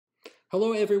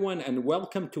Hello everyone and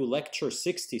welcome to lecture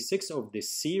 66 of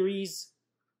this series.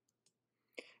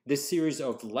 This series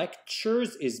of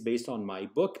lectures is based on my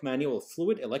book, Manual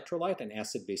Fluid, Electrolyte, and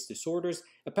Acid-Base Disorders,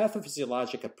 a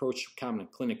pathophysiologic approach to common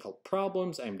clinical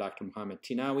problems. I'm Dr. Mohammad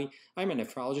Tinawi. I'm a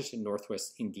nephrologist in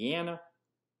Northwest Indiana.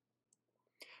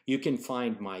 You can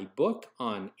find my book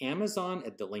on Amazon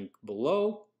at the link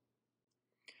below.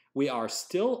 We are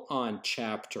still on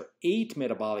Chapter 8,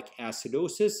 Metabolic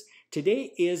Acidosis.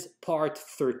 Today is part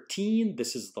 13.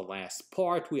 This is the last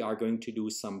part. We are going to do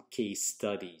some case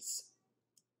studies.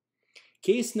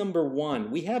 Case number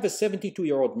 1. We have a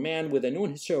 72-year-old man with a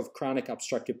known history of chronic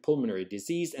obstructive pulmonary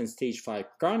disease and stage 5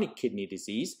 chronic kidney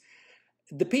disease.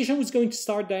 The patient was going to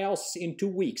start dialysis in 2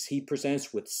 weeks. He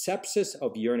presents with sepsis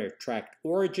of urinary tract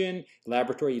origin.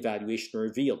 Laboratory evaluation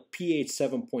revealed pH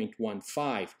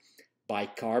 7.15.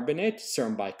 Bicarbonate,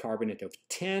 serum bicarbonate of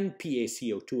 10,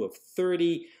 PaCO2 of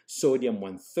 30, sodium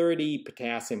 130,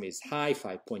 potassium is high,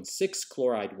 5.6,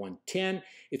 chloride 110.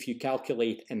 If you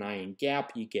calculate anion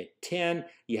gap, you get 10.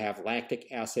 You have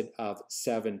lactic acid of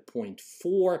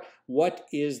 7.4. What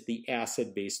is the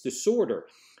acid-base disorder?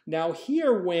 Now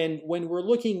here, when we're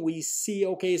looking, we see,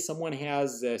 okay, someone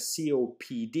has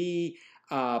COPD.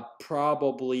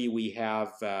 Probably we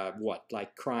have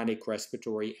like chronic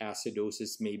respiratory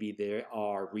acidosis. Maybe they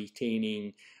are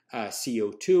retaining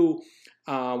CO2.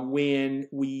 When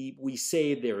we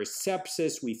say there is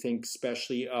sepsis, we think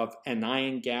especially of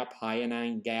anion gap, high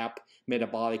anion gap,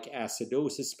 metabolic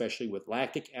acidosis, especially with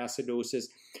lactic acidosis.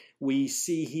 We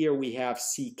see here we have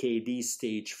CKD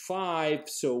stage 5,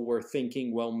 so we're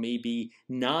thinking, well, maybe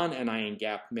non-anion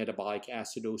gap metabolic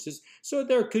acidosis. So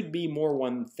there could be more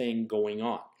one thing going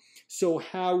on. So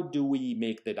how do we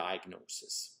make the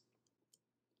diagnosis?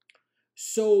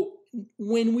 So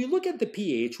when we look at the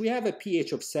pH, we have a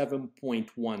pH of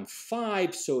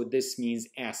 7.15, so this means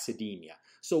acidemia.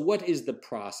 So what is the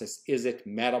process? Is it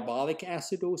metabolic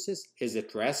acidosis? Is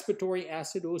it respiratory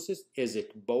acidosis? Is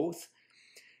it both?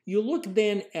 You look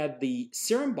then at the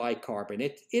serum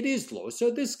bicarbonate, it is low, so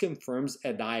this confirms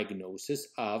a diagnosis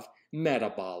of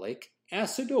metabolic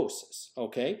acidosis,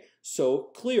 okay? So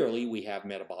clearly we have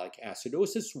metabolic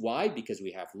acidosis. Why? Because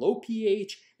we have low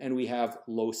pH and we have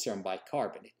low serum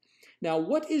bicarbonate. Now,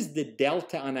 what is the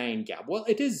delta anion gap? Well,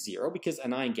 it is 0 because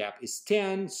anion gap is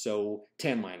 10, so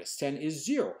 10 minus 10 is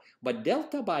 0. But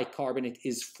delta bicarbonate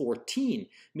is 14,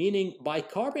 meaning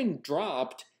bicarbonate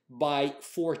dropped by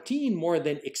 14 more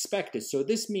than expected. So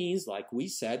this means, like we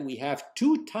said, we have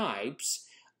 2 types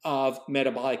of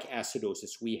metabolic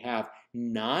acidosis. We have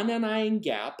non-anion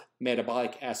gap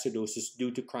metabolic acidosis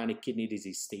due to chronic kidney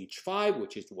disease stage 5,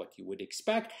 which is what you would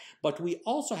expect, but we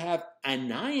also have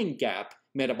anion gap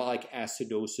metabolic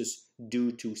acidosis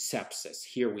due to sepsis.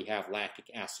 Here we have lactic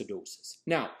acidosis.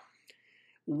 Now,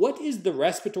 what is the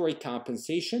respiratory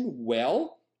compensation?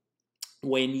 Well,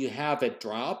 when you have a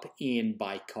drop in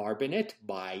bicarbonate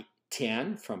by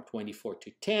 10, from 24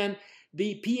 to 10,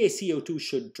 the PaCO2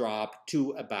 should drop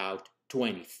to about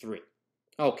 23.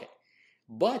 Okay,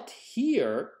 but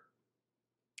here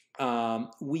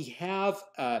we have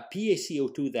a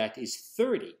PaCO2 that is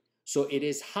 30. So it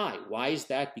is high. Why is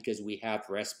that? Because we have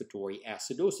respiratory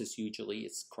acidosis. Usually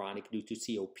it's chronic due to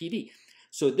COPD.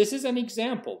 So this is an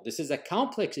example. This is a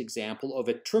complex example of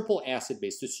a triple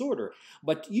acid-base disorder.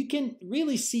 But you can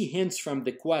really see hints from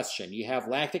the question. You have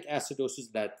lactic acidosis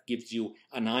that gives you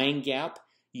anion gap.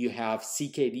 You have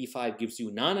CKD5 gives you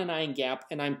non-anion gap.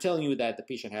 And I'm telling you that the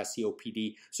patient has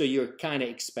COPD. So you're kind of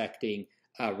expecting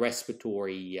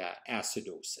respiratory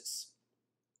acidosis.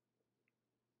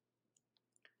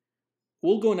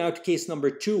 We'll go now to case number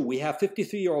 2. We have a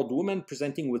 53-year-old woman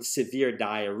presenting with severe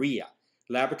diarrhea.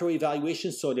 Laboratory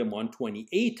evaluation, sodium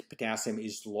 128, potassium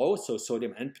is low, so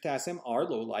sodium and potassium are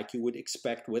low like you would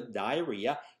expect with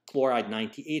diarrhea. Chloride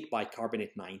 98,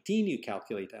 bicarbonate 19, you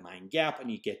calculate anion gap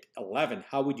and you get 11.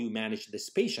 How would you manage this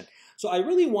patient? So I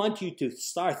really want you to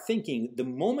start thinking, the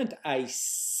moment I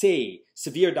say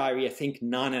severe diarrhea, think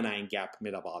non-anion gap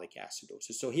metabolic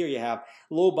acidosis. So here you have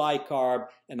low bicarb,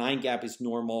 anion gap is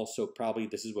normal, so probably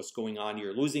this is what's going on.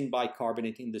 You're losing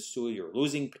bicarbonate in the stool, you're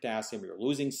losing potassium, you're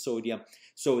losing sodium,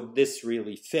 so this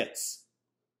really fits.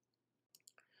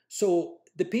 So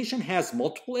the patient has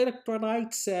multiple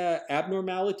electrolytes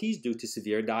abnormalities due to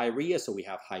severe diarrhea. So we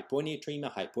have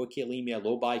hyponatremia, hypokalemia,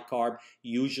 low bicarb.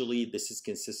 Usually this is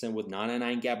consistent with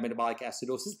non-anion gap metabolic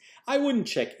acidosis. I wouldn't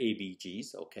check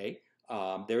ABGs, okay?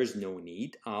 There is no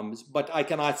need. But I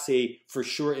cannot say for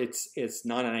sure it's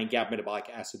non-anion gap metabolic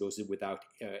acidosis without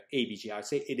ABG. I would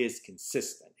say it is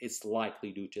consistent. It's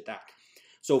likely due to that.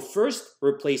 So first,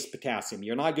 replace potassium.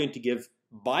 You're not going to give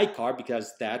bicarb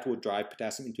because that would drive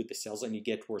potassium into the cells and you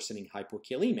get worsening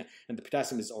hypokalemia. And the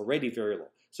potassium is already very low.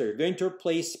 So you're going to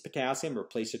replace potassium,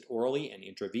 replace it orally and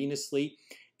intravenously.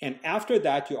 And after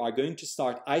that, you are going to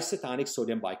start isotonic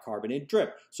sodium bicarbonate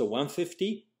drip. So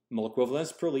 150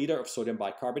 milliequivalents per liter of sodium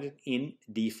bicarbonate in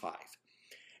D5.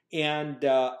 And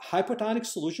hypotonic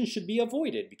solution should be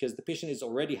avoided because the patient is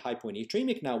already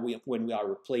hyponatremic. Now, when we are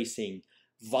replacing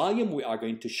volume, we are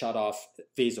going to shut off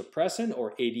vasopressin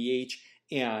or ADH,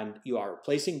 and you are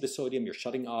replacing the sodium, you're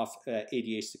shutting off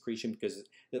ADH secretion because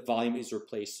the volume is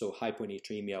replaced, so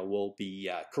hyponatremia will be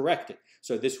corrected.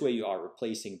 So this way you are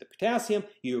replacing the potassium.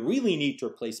 You really need to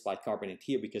replace bicarbonate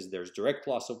here because there's direct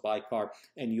loss of bicarb,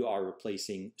 and you are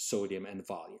replacing sodium and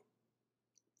volume.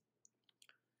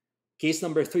 Case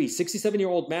number 3,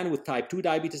 67-year-old man with type 2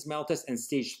 diabetes mellitus and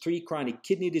stage 3 chronic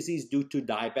kidney disease due to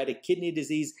diabetic kidney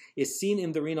disease is seen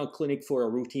in the renal clinic for a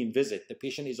routine visit. The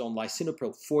patient is on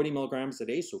lisinopril 40 milligrams a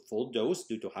day, so full dose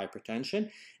due to hypertension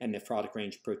and nephrotic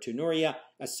range proteinuria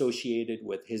associated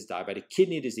with his diabetic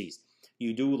kidney disease.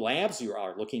 You do labs, you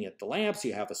are looking at the labs,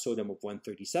 you have a sodium of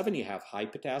 137, you have high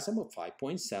potassium of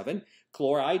 5.7,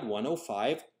 chloride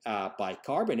 105,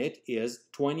 bicarbonate is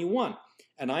 21.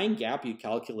 Anion-gap, you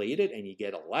calculate it and you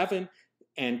get 11,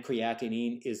 and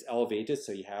creatinine is elevated,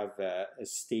 so you have a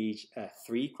stage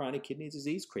 3 chronic kidney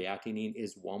disease. Creatinine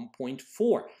is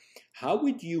 1.4. How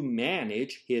would you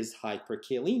manage his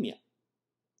hyperkalemia?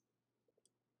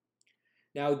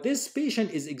 Now, this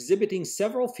patient is exhibiting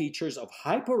several features of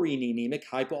hyporeninemic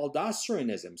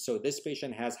hypoaldosteronism. So this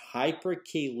patient has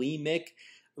hyperkalemic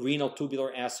renal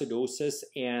tubular acidosis,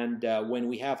 and when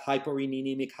we have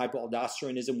hyporeninemic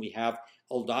hypoaldosteronism, we have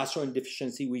aldosterone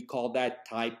deficiency. We call that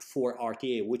type 4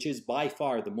 RTA, which is by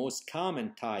far the most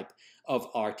common type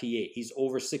of RTA. He's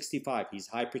over 65, he's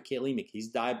hyperkalemic, he's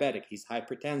diabetic, he's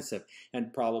hypertensive,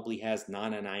 and probably has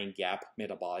non-anion-gap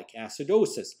metabolic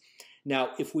acidosis.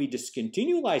 Now, if we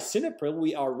discontinue lisinopril,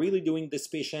 we are really doing this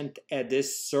patient a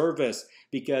disservice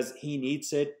because he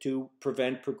needs it to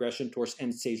prevent progression towards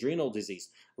end-stage renal disease.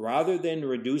 Rather than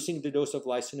reducing the dose of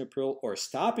lisinopril or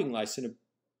stopping lisinopril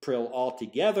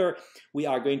altogether, we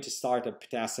are going to start a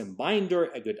potassium binder.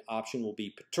 A good option will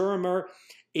be Paturamer,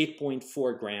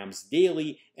 8.4 grams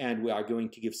daily, and we are going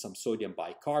to give some sodium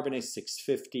bicarbonate,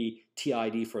 650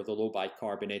 TID for the low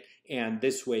bicarbonate, and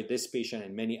this way this patient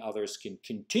and many others can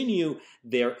continue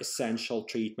their essential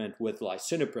treatment with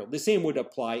lisinopril. The same would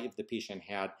apply if the patient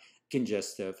had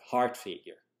congestive heart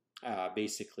failure,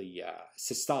 basically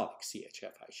systolic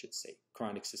CHF, I should say,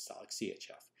 chronic systolic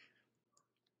CHF.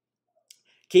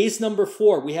 Case number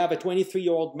 4, we have a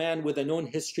 23-year-old man with a known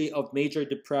history of major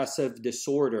depressive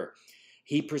disorder.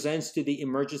 He presents to the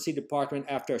emergency department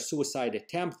after a suicide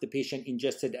attempt. The patient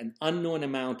ingested an unknown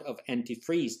amount of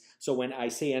antifreeze. So when I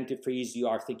say antifreeze, you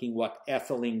are thinking what?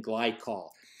 Ethylene glycol.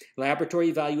 Laboratory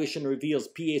evaluation reveals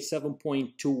pH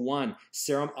 7.21.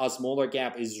 Serum osmolar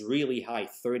gap is really high,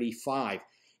 35.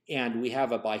 And we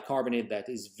have a bicarbonate that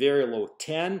is very low,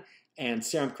 10. And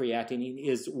serum creatinine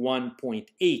is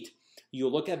 1.8. You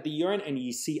look at the urine and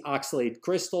you see oxalate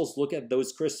crystals. Look at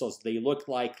those crystals. They look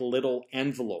like little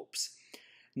envelopes.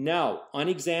 Now, on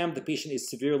exam, the patient is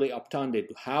severely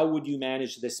obtunded. How would you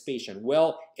manage this patient?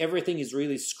 Well, everything is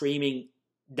really screaming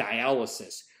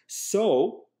dialysis.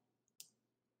 So,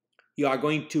 you are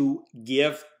going to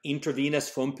give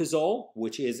intravenous flumpizole,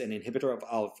 which is an inhibitor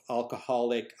of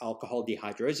alcohol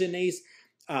dehydrogenase.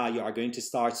 You are going to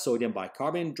start sodium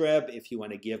bicarbonate drip. If you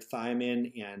want to give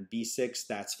thiamine and B6,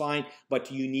 that's fine. But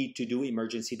you need to do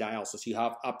emergency dialysis. You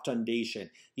have obtundation.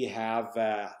 You have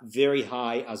very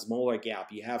high osmolar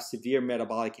gap. You have severe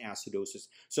metabolic acidosis.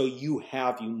 So you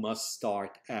must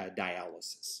start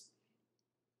dialysis.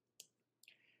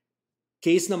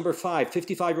 Case number 5,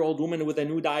 55-year-old woman with a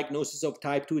new diagnosis of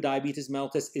type 2 diabetes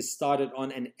mellitus is started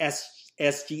on an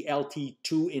SGLT2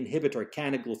 inhibitor,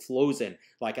 canagliflozin.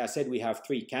 Like I said, we have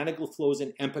 3,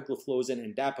 canagliflozin, empagliflozin,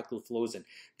 and dapagliflozin.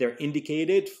 They're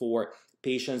indicated for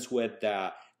patients with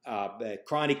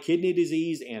chronic kidney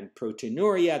disease and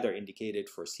proteinuria. They're indicated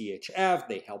for CHF.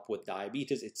 They help with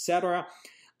diabetes, etc.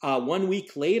 1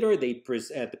 week later, the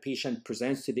patient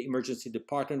presents to the emergency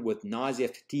department with nausea,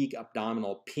 fatigue,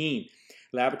 abdominal pain.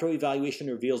 Laboratory evaluation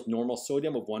reveals normal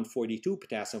sodium of 142,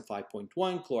 potassium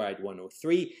 5.1, chloride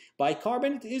 103.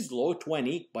 Bicarbonate is low,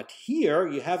 20, but here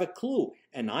you have a clue.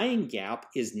 Anion-gap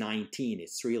is 19.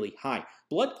 It's really high.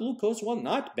 Blood glucose, well,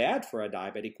 not bad for a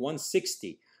diabetic,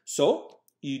 160. So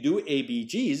you do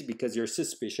ABGs because you're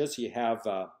suspicious. You have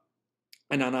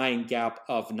an anion-gap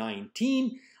of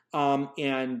 19.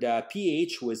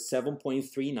 pH was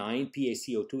 7.39,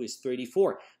 PaCO2 is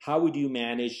 34. How would you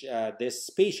manage this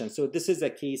patient? So this is a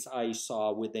case I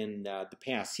saw within the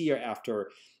past year after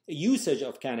usage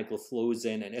of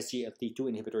canagliflozin and SGLT2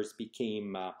 inhibitors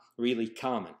became really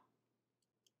common.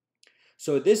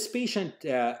 So this patient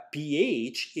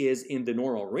pH is in the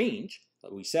normal range.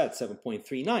 We said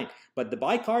 7.39, but the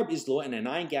bicarb is low and an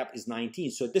anion gap is 19.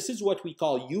 So this is what we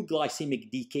call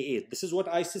euglycemic DKA. This is what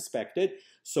I suspected.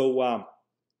 So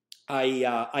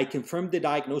I confirmed the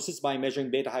diagnosis by measuring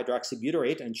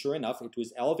beta-hydroxybutyrate, and sure enough, it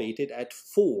was elevated at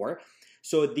 4.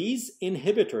 So these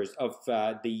inhibitors of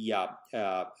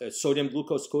the sodium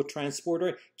glucose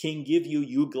cotransporter can give you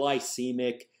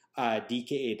euglycemic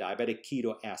DKA, diabetic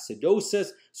ketoacidosis.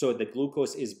 So the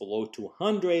glucose is below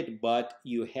 200, but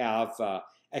you have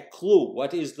a clue.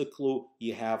 What is the clue?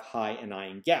 You have high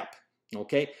anion gap.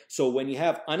 Okay, so when you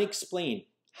have unexplained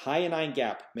high anion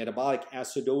gap metabolic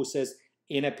acidosis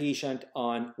in a patient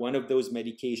on one of those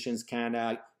medications,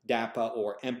 Cana, DAPA,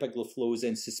 or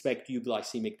empagliflozin, suspect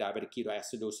euglycemic diabetic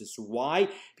ketoacidosis. Why?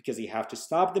 Because you have to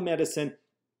stop the medicine,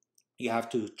 you have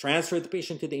to transfer the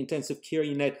patient to the intensive care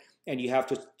unit, and you have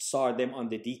to start them on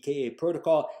the DKA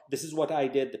protocol. This is what I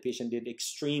did. The patient did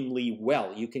extremely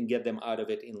well. You can get them out of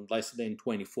it in less than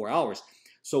 24 hours.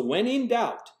 So when in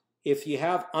doubt, if you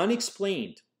have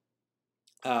unexplained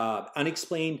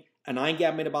anion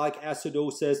gap metabolic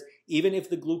acidosis, even if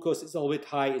the glucose is a little bit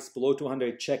high, it's below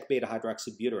 200, check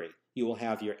beta-hydroxybutyrate. You will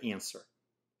have your answer.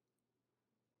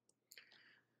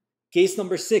 Case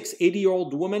number 6,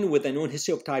 80-year-old woman with a known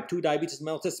history of type 2 diabetes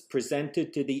mellitus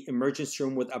presented to the emergency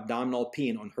room with abdominal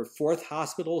pain. On her 4th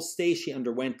hospital stay, she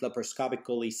underwent laparoscopic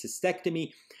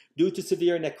cholecystectomy due to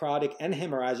severe necrotic and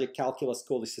hemorrhagic calculus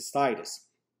cholecystitis.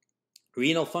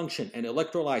 Renal function and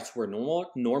electrolytes were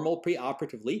normal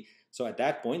preoperatively. So at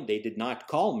that point, they did not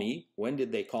call me. When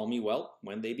did they call me? Well,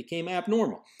 when they became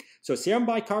abnormal. So serum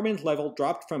bicarbonate level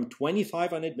dropped from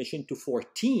 25 on admission to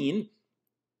 14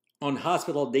 on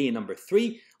hospital day number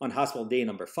 3. On hospital day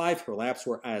number 5, her labs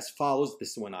were as follows.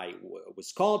 This is when I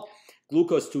was called.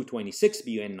 Glucose 226,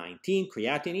 BUN 19,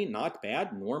 creatinine, not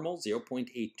bad, normal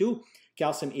 0.82,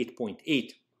 calcium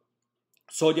 8.8.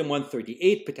 Sodium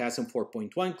 138, potassium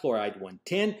 4.1, chloride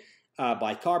 110.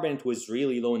 Bicarbonate was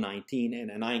really low, 19,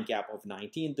 and an anion gap of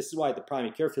 19. This is why the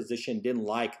primary care physician didn't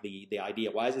like the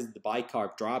idea. Why is the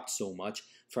bicarb dropped so much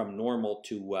from normal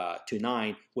to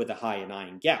 9 with a high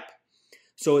anion gap?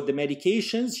 So the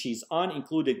medications she's on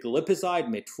included glipizide,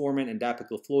 metformin, and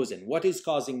dapagliflozin. What is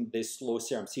causing this low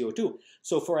serum CO2?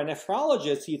 So for a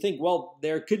nephrologist, you think, well,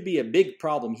 there could be a big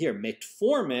problem here.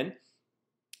 Metformin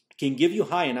can give you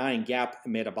high anion gap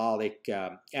metabolic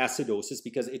acidosis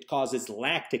because it causes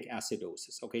lactic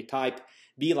acidosis, okay, type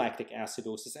B lactic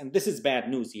acidosis. And this is bad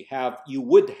news. You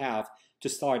would have to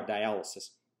start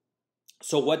dialysis.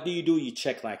 So what do? You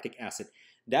check lactic acid.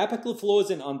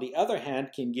 Dapagliflozin, on the other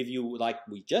hand, can give you, like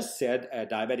we just said, a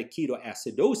diabetic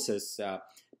ketoacidosis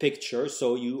picture.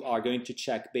 So you are going to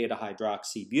check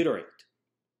beta-hydroxybutyrate.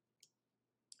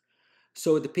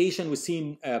 So the patient was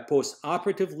seen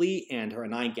post-operatively, and her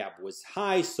anion gap was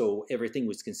high, so everything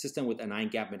was consistent with anion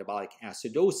gap metabolic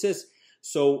acidosis.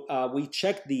 So we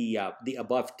checked the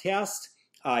above test.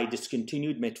 I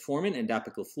discontinued metformin and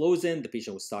dapagliflozin. The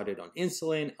patient was started on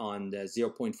insulin on the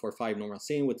 0.45 normal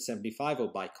saline with 75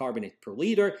 of bicarbonate per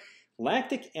liter.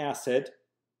 Lactic acid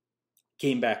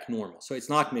came back normal. So it's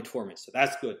not metformin, so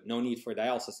that's good. No need for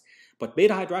dialysis. But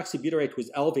beta-hydroxybutyrate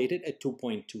was elevated at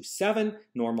 2.27.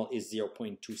 Normal is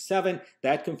 0.27.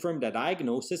 That confirmed a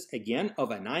diagnosis, again,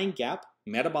 of an anion gap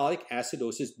metabolic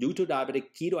acidosis due to diabetic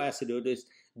ketoacidosis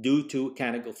due to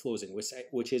canagliflozin,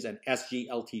 which is an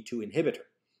SGLT2 inhibitor.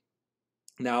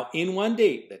 Now, in one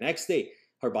day, the next day,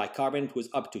 her bicarbonate was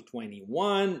up to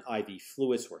 21. IV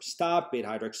fluids were stopped.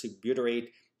 Beta-hydroxybutyrate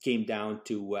came down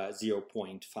to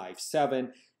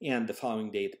 0.57, and the following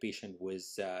day the patient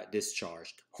was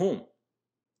discharged home.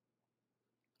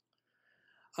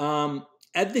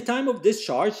 At the time of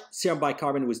discharge, serum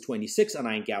bicarbonate was 26,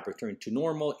 anion gap returned to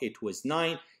normal, it was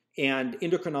 9, and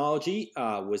endocrinology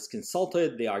was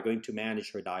consulted. They are going to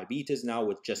manage her diabetes now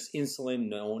with just insulin,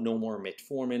 no more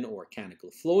metformin or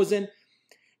canagliflozin.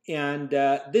 And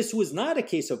this was not a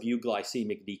case of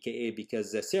euglycemic DKA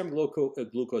because the serum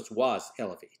glucose was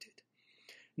elevated.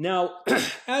 Now,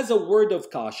 as a word of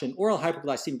caution, oral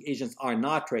hypoglycemic agents are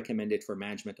not recommended for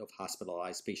management of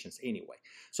hospitalized patients anyway.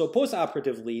 So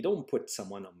post-operatively, don't put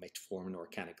someone on metformin or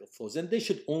canagliflozin. They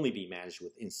should only be managed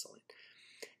with insulin.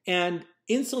 And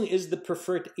insulin is the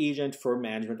preferred agent for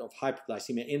management of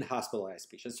hyperglycemia in hospitalized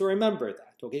patients. So remember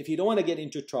that, okay? If you don't want to get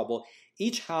into trouble,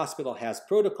 each hospital has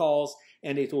protocols,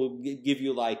 and it will give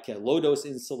you like low-dose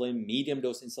insulin,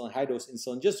 medium-dose insulin, high-dose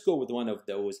insulin. Just go with one of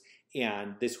those,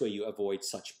 and this way you avoid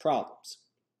such problems.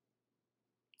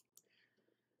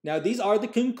 Now, these are the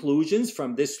conclusions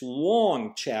from this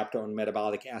long chapter on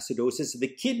metabolic acidosis. The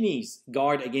kidneys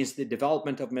guard against the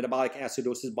development of metabolic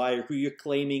acidosis by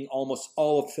reclaiming almost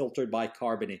all of filtered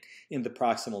bicarbonate in the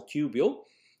proximal tubule.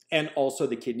 And also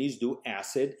the kidneys do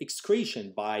acid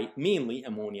excretion by mainly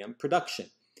ammonium production.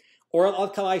 Oral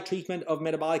alkali treatment of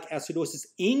metabolic acidosis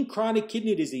in chronic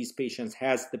kidney disease patients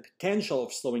has the potential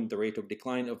of slowing the rate of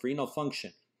decline of renal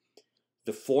function.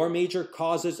 The 4 major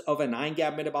causes of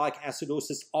anion-gap metabolic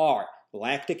acidosis are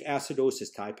lactic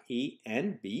acidosis type A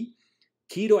and B,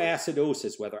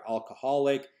 ketoacidosis, whether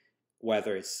alcoholic,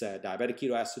 whether it's diabetic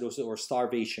ketoacidosis or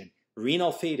starvation,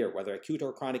 renal failure, whether acute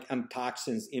or chronic, and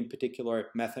toxins, in particular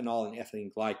methanol and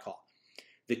ethylene glycol.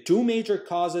 The 2 major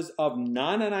causes of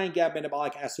non-anion-gap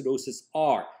metabolic acidosis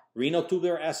are renal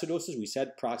tubular acidosis, we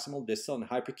said proximal, distal, and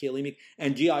hyperkalemic,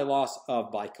 and GI loss of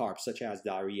bicarbs, such as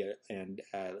diarrhea and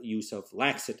use of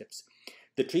laxatives.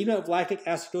 The treatment of lactic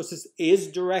acidosis is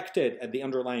directed at the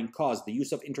underlying cause. The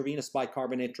use of intravenous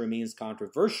bicarbonate remains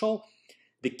controversial.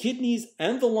 The kidneys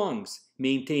and the lungs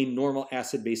maintain normal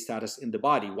acid-base status in the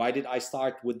body. Why did I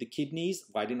start with the kidneys?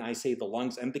 Why didn't I say the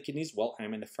lungs and the kidneys? Well,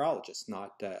 I'm a nephrologist,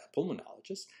 not a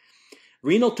pulmonologist.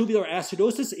 Renal tubular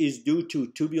acidosis is due to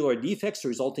tubular defects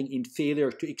resulting in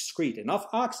failure to excrete enough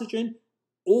oxygen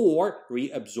or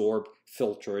reabsorb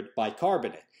filtered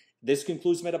bicarbonate. This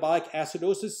concludes metabolic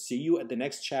acidosis. See you at the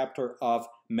next chapter of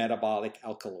metabolic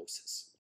alkalosis.